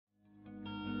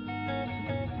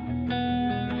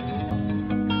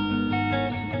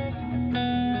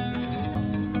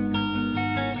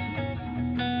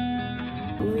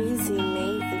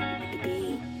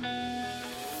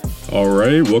All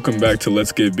right, welcome back to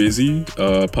Let's Get Busy,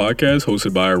 podcast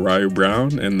hosted by Oryah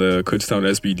Brown and the Kutztown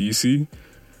SBDC.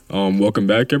 Welcome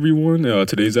back, everyone.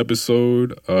 Today's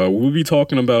episode, we'll be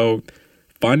talking about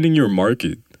finding your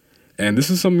market. And this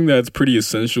is something that's pretty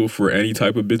essential for any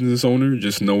type of business owner,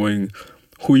 just knowing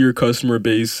who your customer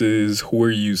base is, who are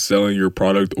you selling your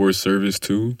product or service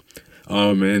to.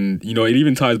 And, you know, it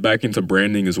even ties back into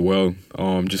branding as well,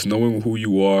 just knowing who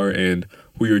you are and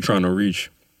who you're trying to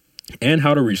reach. And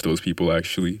how to reach those people,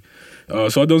 actually.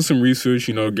 So I've done some research,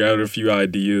 gathered a few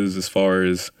ideas as far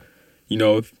as,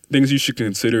 things you should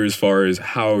consider as far as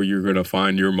how you're going to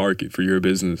find your market for your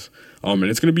business. And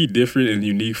it's going to be different and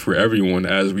unique for everyone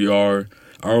as we are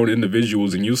our own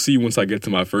individuals. And you'll see once I get to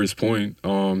my first point.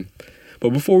 But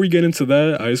before we get into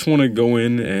that, I just want to go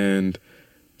in and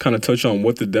kind of touch on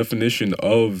what the definition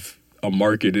of a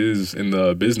market is in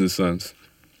the business sense.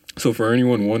 So for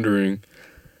anyone wondering,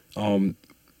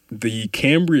 the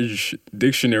Cambridge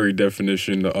Dictionary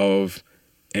definition of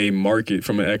a market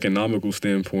from an economical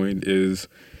standpoint is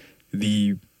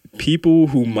the people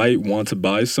who might want to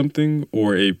buy something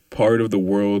or a part of the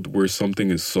world where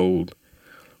something is sold.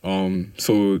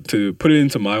 So to put it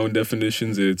into my own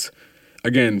definitions, it's,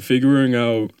 again, figuring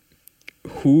out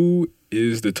who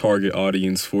is the target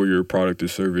audience for your product or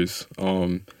service.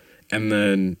 And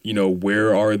then,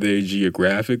 where are they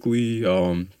geographically?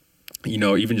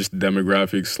 Even just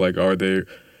demographics, like are there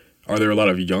a lot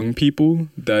of young people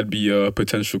that'd be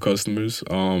potential customers?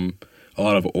 A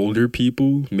lot of older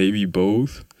people, maybe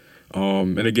both.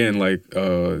 And again,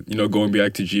 going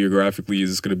back to geographically,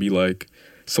 is going to be like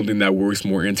something that works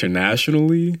more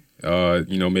internationally.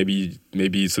 Maybe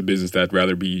it's a business that'd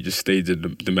rather be just stay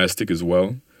domestic as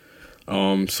well.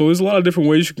 So there's a lot of different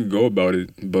ways you can go about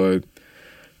it, but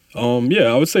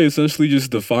I would say essentially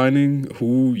just defining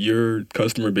who your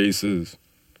customer base is,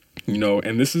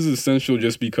 and this is essential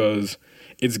just because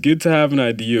it's good to have an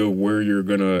idea of where you're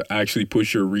going to actually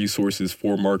push your resources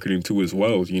for marketing to as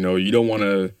well. You don't want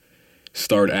to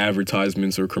start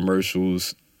advertisements or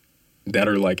commercials that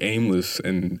are like aimless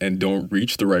and don't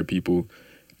reach the right people,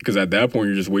 because at that point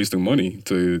you're just wasting money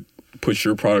to push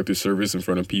your product or service in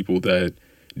front of people that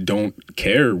don't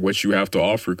care what you have to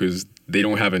offer because they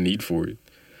don't have a need for it.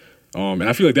 And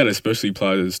I feel like that especially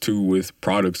applies too with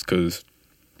products, because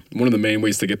one of the main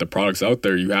ways to get the products out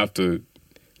there, you have to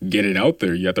get it out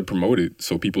there. You have to promote it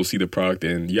so people see the product,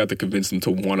 and you have to convince them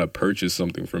to want to purchase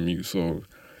something from you. So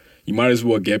you might as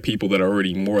well get people that are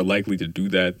already more likely to do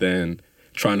that than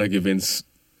trying to convince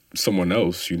someone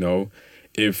else.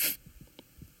 If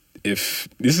this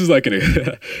is like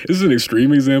this is an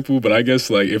extreme example, but I guess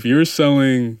like if you're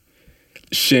selling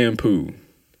shampoo,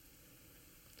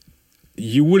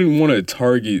 you wouldn't want to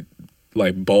target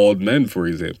like bald men, for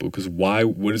example, because why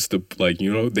would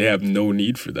they have no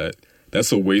need for that.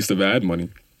 That's a waste of ad money.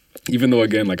 Even though,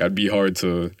 again, I'd be hard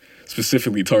to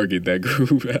specifically target that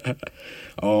group.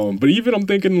 But even I'm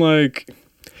thinking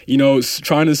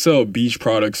trying to sell beach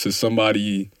products to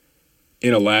somebody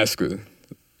in Alaska,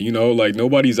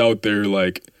 nobody's out there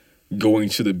going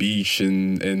to the beach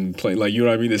and playing, you know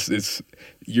what I mean? It's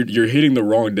you're hitting the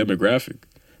wrong demographic.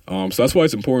 So that's why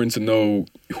it's important to know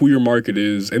who your market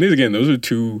is. And then, again, those are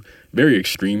two very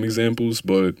extreme examples,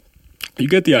 but you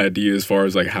get the idea as far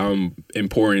as how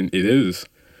important it is.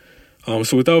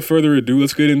 So without further ado,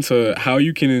 let's get into how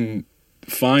you can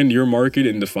find your market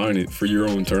and define it for your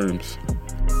own terms.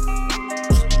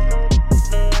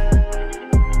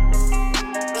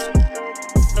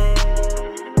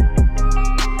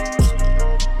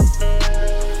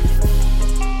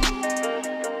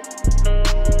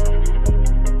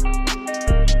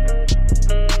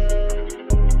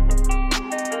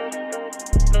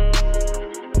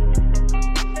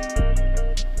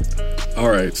 All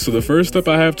right, so the first step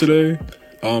I have today,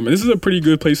 and this is a pretty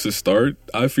good place to start,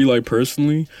 I feel like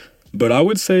personally, but I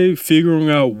would say figuring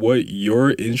out what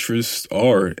your interests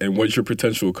are and what your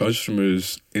potential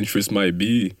customers' interests might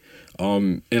be.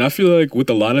 And I feel like with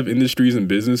a lot of industries and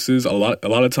businesses, a lot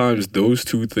of times those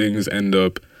two things end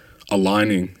up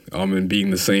aligning and being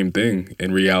the same thing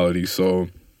in reality. So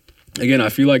again, I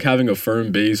feel like having a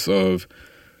firm base of,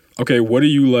 okay, what do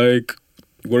you like?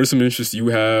 What are some interests you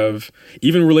have?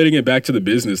 Even relating it back to the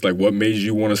business, what made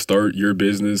you want to start your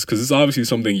business? Because it's obviously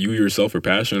something you yourself are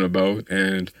passionate about.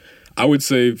 And I would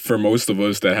say for most of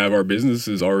us that have our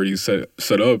businesses already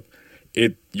set up,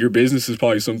 your business is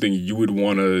probably something you would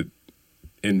want to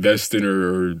invest in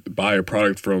or buy a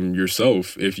product from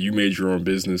yourself if you made your own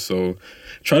business. So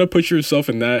try to put yourself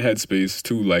in that headspace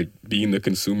too, being the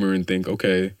consumer, and think,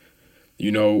 okay,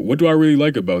 what do I really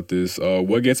like about this?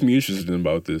 What gets me interested in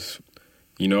about this?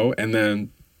 And then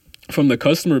from the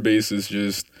customer base is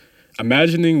just,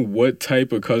 imagining what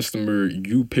type of customer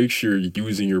you picture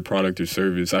using your product or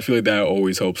service. I feel like that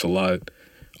always helps a lot.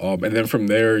 And then from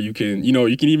there, you can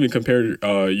even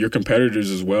compare your competitors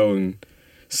as well and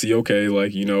see, okay,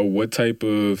 like, what type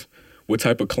of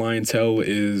clientele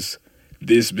is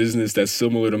this business that's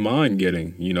similar to mine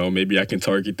getting? Maybe I can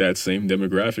target that same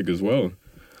demographic as well.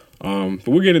 But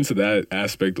we'll get into that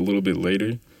aspect a little bit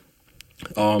later.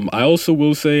 I also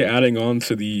will say, adding on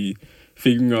to the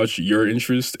figuring out your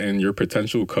interest and your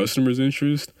potential customer's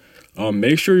interest,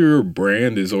 make sure your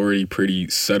brand is already pretty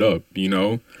set up.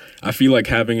 I feel like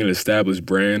having an established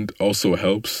brand also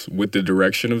helps with the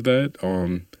direction of that.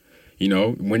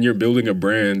 When you're building a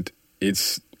brand,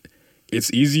 it's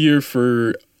easier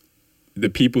for the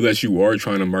people that you are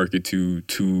trying to market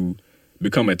to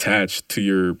become attached to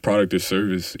your product or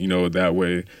service, that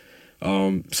way.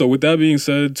 So with that being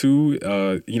said, too,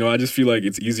 I just feel like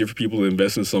it's easier for people to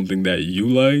invest in something that you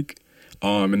like,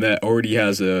 and that already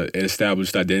has an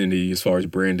established identity as far as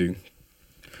branding.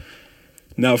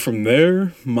 Now, from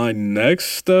there, my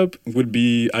next step would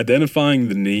be identifying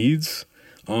the needs.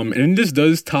 And this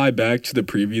does tie back to the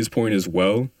previous point as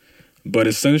well, but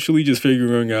essentially just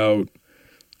figuring out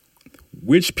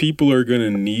which people are going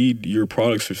to need your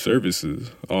products or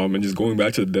services, and just going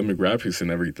back to the demographics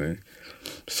and everything.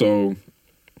 So,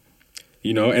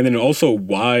 and then also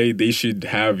why they should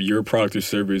have your product or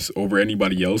service over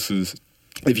anybody else's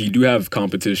if you do have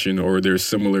competition or there's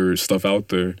similar stuff out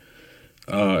there.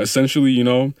 Essentially,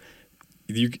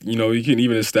 you can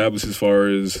even establish as far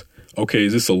as, okay,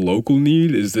 is this a local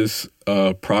need? Is this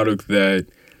a product that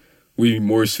would be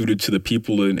more suited to the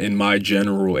people in my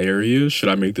general area? Should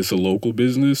I make this a local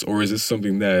business, or is this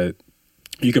something that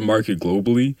you can market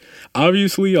globally?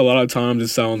 Obviously, a lot of times it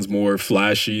sounds more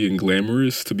flashy and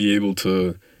glamorous to be able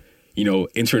to,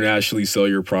 internationally sell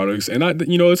your products. And,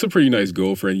 it's a pretty nice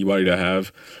goal for anybody to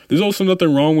have. There's also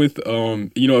nothing wrong with,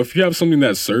 if you have something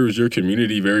that serves your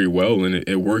community very well and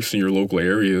it works in your local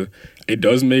area, it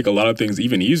does make a lot of things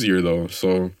even easier, though.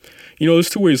 So, there's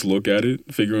two ways to look at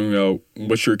it, figuring out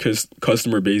what your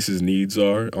customer base's needs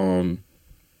are.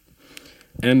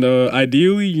 And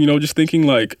ideally, just thinking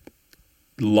like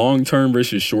long-term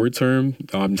versus short-term,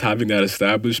 having that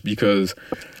established, because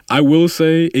I will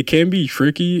say it can be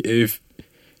tricky if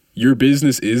your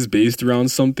business is based around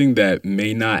something that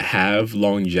may not have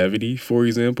longevity. For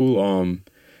example,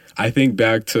 I think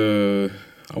back to,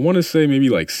 I want to say maybe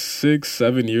like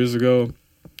 6-7 years ago,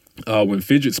 when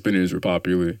fidget spinners were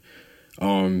popular.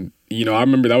 I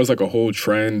remember that was like a whole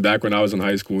trend back when I was in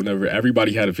high school. Whenever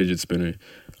everybody had a fidget spinner.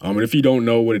 And if you don't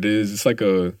know what it is, it's like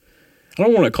I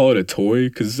don't want to call it a toy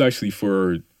because it's actually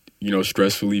for,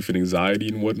 stress relief and anxiety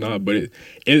and whatnot. But it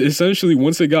essentially,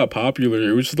 once it got popular,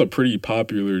 it was just a pretty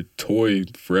popular toy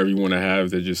for everyone to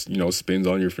have that just, spins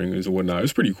on your fingers and whatnot. It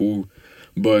was pretty cool.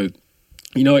 But,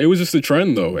 it was just a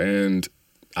trend, though. And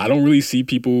I don't really see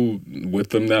people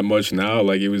with them that much now.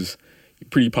 Like, it was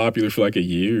pretty popular for like a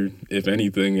year, if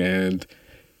anything. And,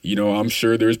 I'm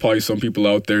sure there's probably some people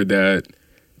out there that,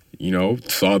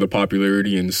 saw the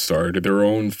popularity and started their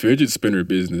own fidget spinner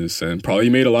business and probably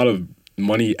made a lot of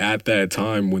money at that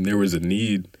time when there was a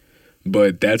need.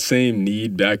 But that same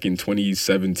need back in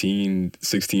 2017,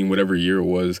 16, whatever year it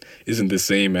was, isn't the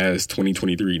same as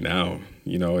 2023 now.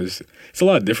 It's a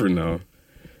lot different now.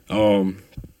 And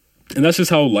that's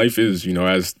just how life is,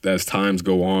 as times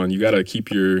go on. You got to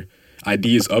keep your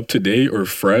ideas up to date or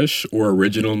fresh or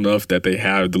original enough that they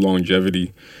have the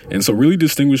longevity. And so really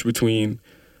distinguish between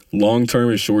long-term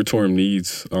and short-term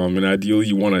needs. And ideally,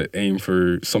 you want to aim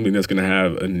for something that's going to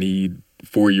have a need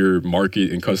for your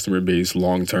market and customer base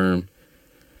long-term.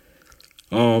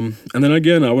 And then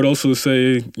again, I would also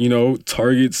say,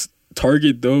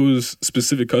 target those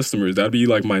specific customers. That'd be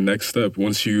like my next step.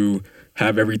 Once you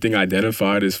have everything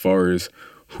identified as far as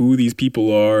who these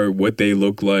people are, what they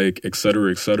look like, et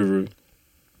cetera,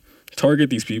 target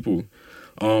these people.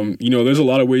 There's a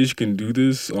lot of ways you can do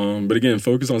this. But again,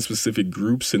 focus on specific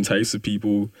groups and types of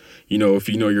people. If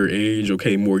you know your age,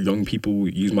 okay, more young people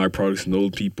use my products than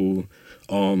old people.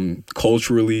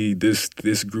 Culturally,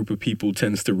 this group of people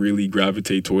tends to really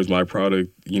gravitate towards my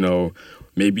product.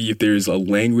 Maybe if there's a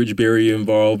language barrier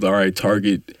involved, all right,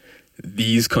 target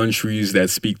these countries that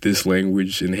speak this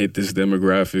language and hit this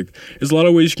demographic. There's a lot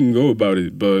of ways you can go about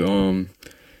it. But,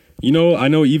 I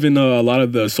know even a lot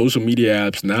of the social media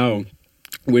apps now,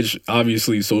 which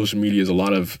obviously social media is a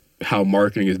lot of how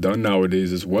marketing is done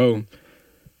nowadays as well.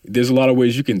 There's a lot of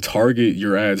ways you can target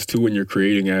your ads too when you're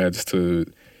creating ads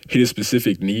to hit a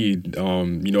specific need.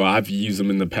 I've used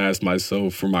them in the past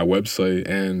myself for my website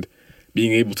and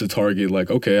being able to target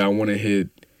like, okay, I want to hit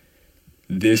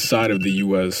this side of the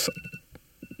U.S.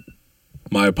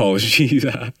 My apologies.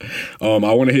 I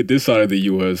want to hit this side of the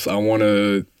U.S. I want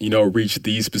to, reach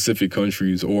these specific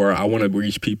countries, or I want to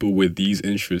reach people with these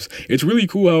interests. It's really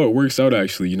cool how it works out,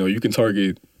 actually. You can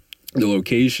target the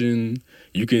location.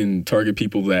 You can target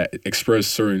people that express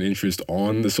certain interest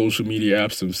on the social media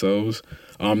apps themselves.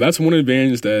 That's one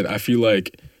advantage that I feel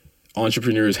like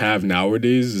entrepreneurs have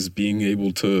nowadays, is being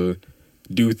able to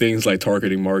do things like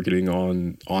targeting marketing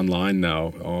online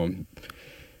now.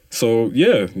 So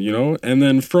yeah, and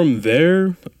then from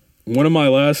there, one of my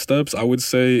last steps I would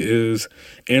say is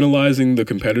analyzing the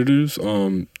competitors,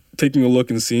 taking a look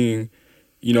and seeing,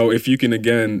 if you can,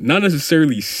 again, not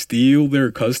necessarily steal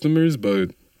their customers,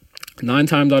 but 9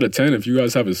 times out of 10, if you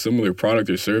guys have a similar product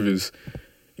or service,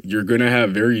 you're going to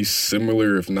have very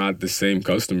similar, if not the same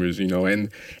customers,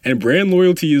 and brand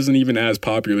loyalty isn't even as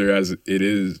popular as it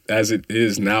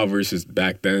is now versus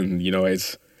back then.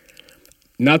 It's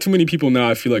not too many people now,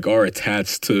 I feel like, are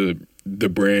attached to the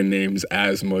brand names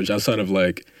as much outside of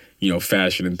like,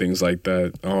 fashion and things like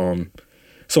that.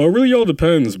 So it really all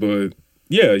depends. But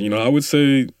yeah, I would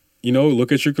say,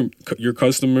 look at your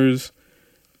customers,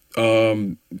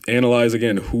 analyze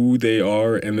again who they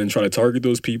are, and then try to target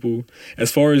those people.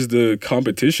 As far as the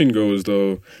competition goes,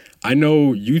 though, I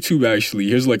know YouTube actually,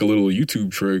 here's like a little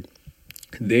YouTube trick.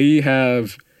 They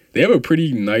have a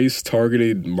pretty nice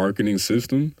targeted marketing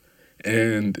system.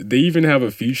 And they even have a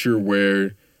feature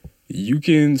where you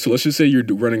can, so let's just say you're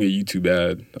running a YouTube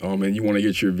ad, and you want to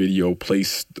get your video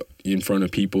placed in front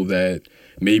of people that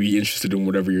may be interested in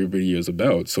whatever your video is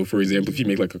about. So for example, if you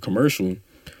make like a commercial,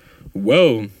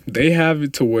 well, they have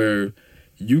it to where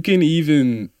you can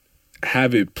even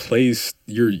have it placed,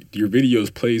 your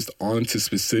videos placed onto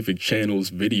specific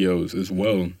channels' videos as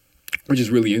well, which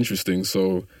is really interesting.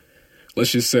 So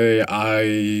let's just say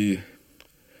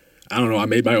I don't know, I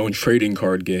made my own trading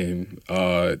card game,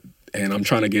 and I'm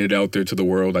trying to get it out there to the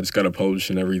world. I just got to publish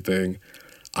and everything.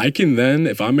 I can then,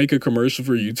 if I make a commercial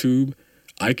for YouTube,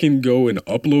 I can go and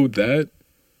upload that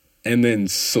and then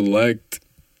select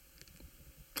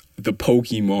the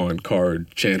Pokemon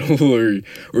card channel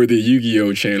or the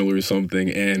Yu-Gi-Oh channel or something,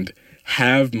 and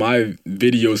have my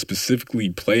video specifically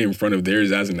play in front of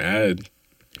theirs as an ad.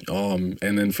 And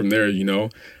then from there,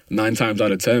 9 times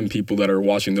out of 10, people that are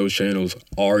watching those channels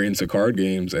are into card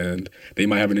games, and they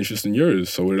might have an interest in yours.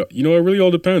 So, it really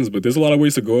all depends, but there's a lot of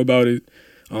ways to go about it.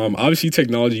 Obviously,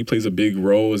 technology plays a big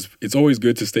role. It's always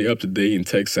good to stay up to date and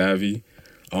tech savvy.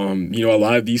 A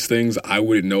lot of these things I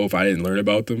wouldn't know if I didn't learn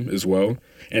about them as well.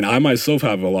 And I myself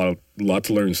have a lot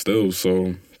to learn still.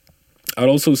 So I'd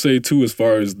also say, too, as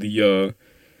far as the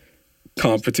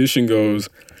competition goes,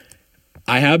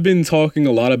 I have been talking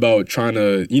a lot about trying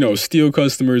to, steal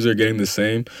customers or getting the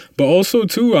same. But also,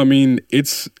 too,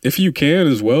 it's, if you can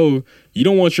as well, you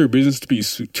don't want your business to be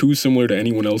too similar to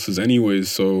anyone else's anyways.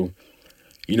 So,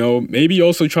 maybe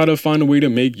also try to find a way to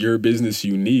make your business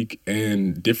unique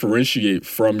and differentiate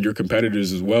from your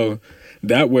competitors as well.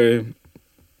 That way,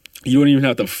 you don't even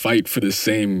have to fight for the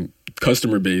same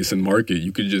customer base and market.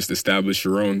 You could just establish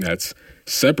your own that's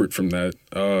separate from that.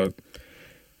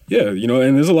 Yeah,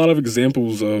 and there's a lot of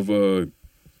examples of,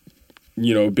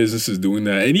 businesses doing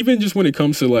that. And even just when it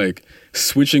comes to like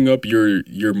switching up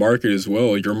your market as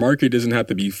well, your market doesn't have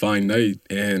to be finite.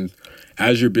 And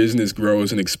as your business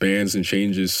grows and expands and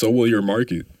changes, so will your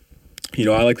market.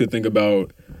 I like to think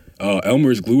about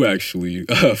Elmer's Glue, actually,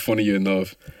 funny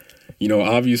enough.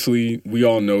 Obviously, we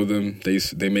all know them.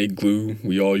 They make glue.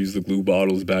 We all use the glue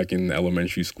bottles back in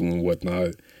elementary school and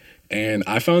whatnot. And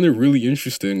I found it really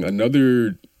interesting.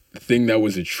 Another thing that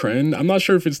was a trend, I'm not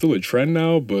sure if it's still a trend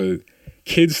now, but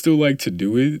kids still like to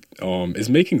do it, is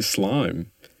making slime.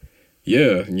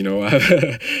 Yeah,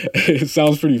 it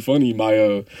sounds pretty funny.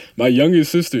 My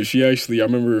youngest sister, she actually, I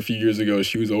remember a few years ago,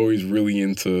 she was always really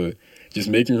into just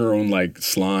making her own like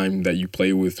slime that you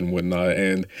play with and whatnot.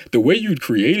 And the way you'd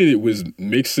create it was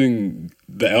mixing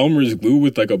the Elmer's glue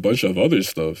with like a bunch of other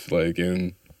stuff.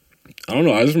 And I don't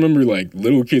know, I just remember like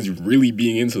little kids really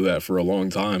being into that for a long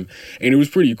time. And it was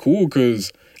pretty cool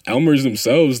because Elmer's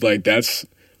themselves, like that's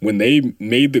when they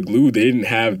made the glue, they didn't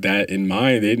have that in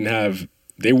mind. They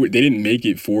didn't make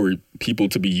it for people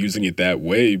to be using it that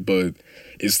way, but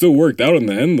it still worked out in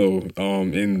the end though.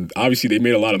 And obviously they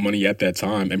made a lot of money at that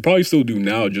time and probably still do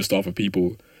now just off of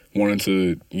people wanting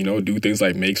to, do things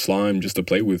like make slime just to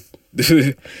play with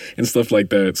and stuff like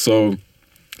that. So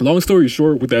long story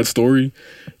short with that story,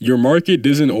 your market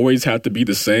doesn't always have to be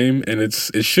the same, and it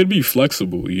should be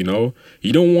flexible, You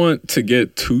don't want to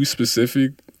get too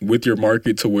specific with your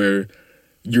market to where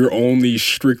you're only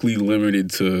strictly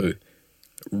limited to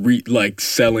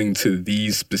selling to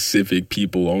these specific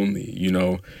people only.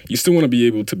 You still want to be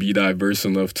able to be diverse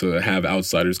enough to have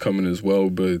outsiders come in as well,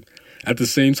 but at the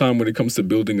same time, when it comes to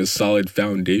building a solid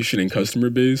foundation and customer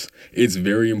base, it's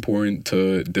very important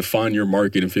to define your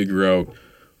market and figure out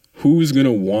who's going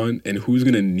to want and who's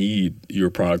going to need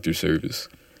your product or service.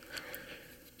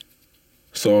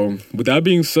 So with that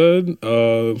being said,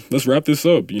 let's wrap this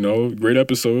up. Great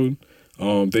episode.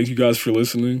 Thank you guys for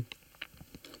listening.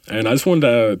 And I just wanted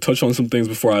to touch on some things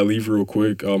before I leave real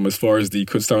quick. As far as the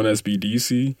Kutztown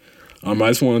SBDC, I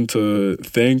just wanted to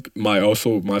thank my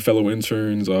fellow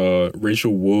interns,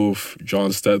 Rachel Wolf, John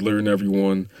Stetler, and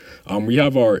everyone. We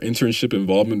have our internship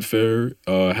involvement fair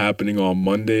happening on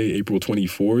Monday, April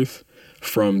 24th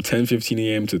from 10:15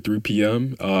 a.m. to 3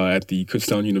 p.m. At the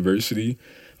Kutztown University.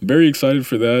 I'm very excited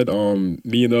for that.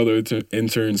 Me and the other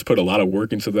interns put a lot of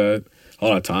work into that, a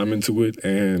lot of time into it,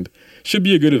 and should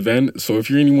be a good event. So if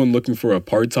you're anyone looking for a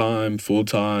part-time,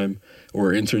 full-time,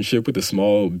 or internship with a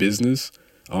small business,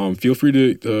 feel free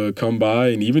to come by.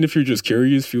 And even if you're just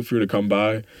curious, feel free to come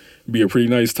by. It'll be a pretty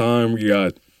nice time. We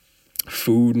got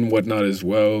food and whatnot as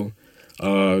well.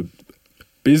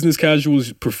 Business casual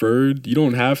is preferred. You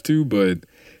don't have to, but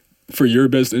for your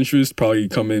best interest, probably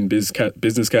come in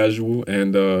business casual,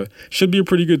 and should be a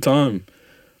pretty good time.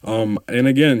 And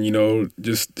again,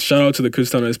 just shout out to the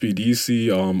Kutztown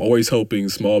SBDC, always helping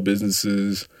small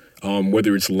businesses,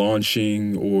 whether it's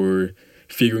launching or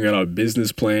figuring out a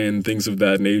business plan, things of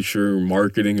that nature,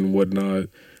 marketing and whatnot.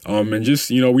 And just,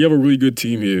 we have a really good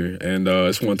team here, and I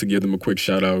just wanted to give them a quick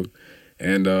shout out.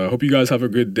 And hope you guys have a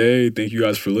good day. Thank you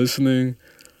guys for listening.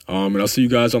 And I'll see you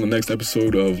guys on the next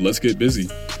episode of Let's Get Busy.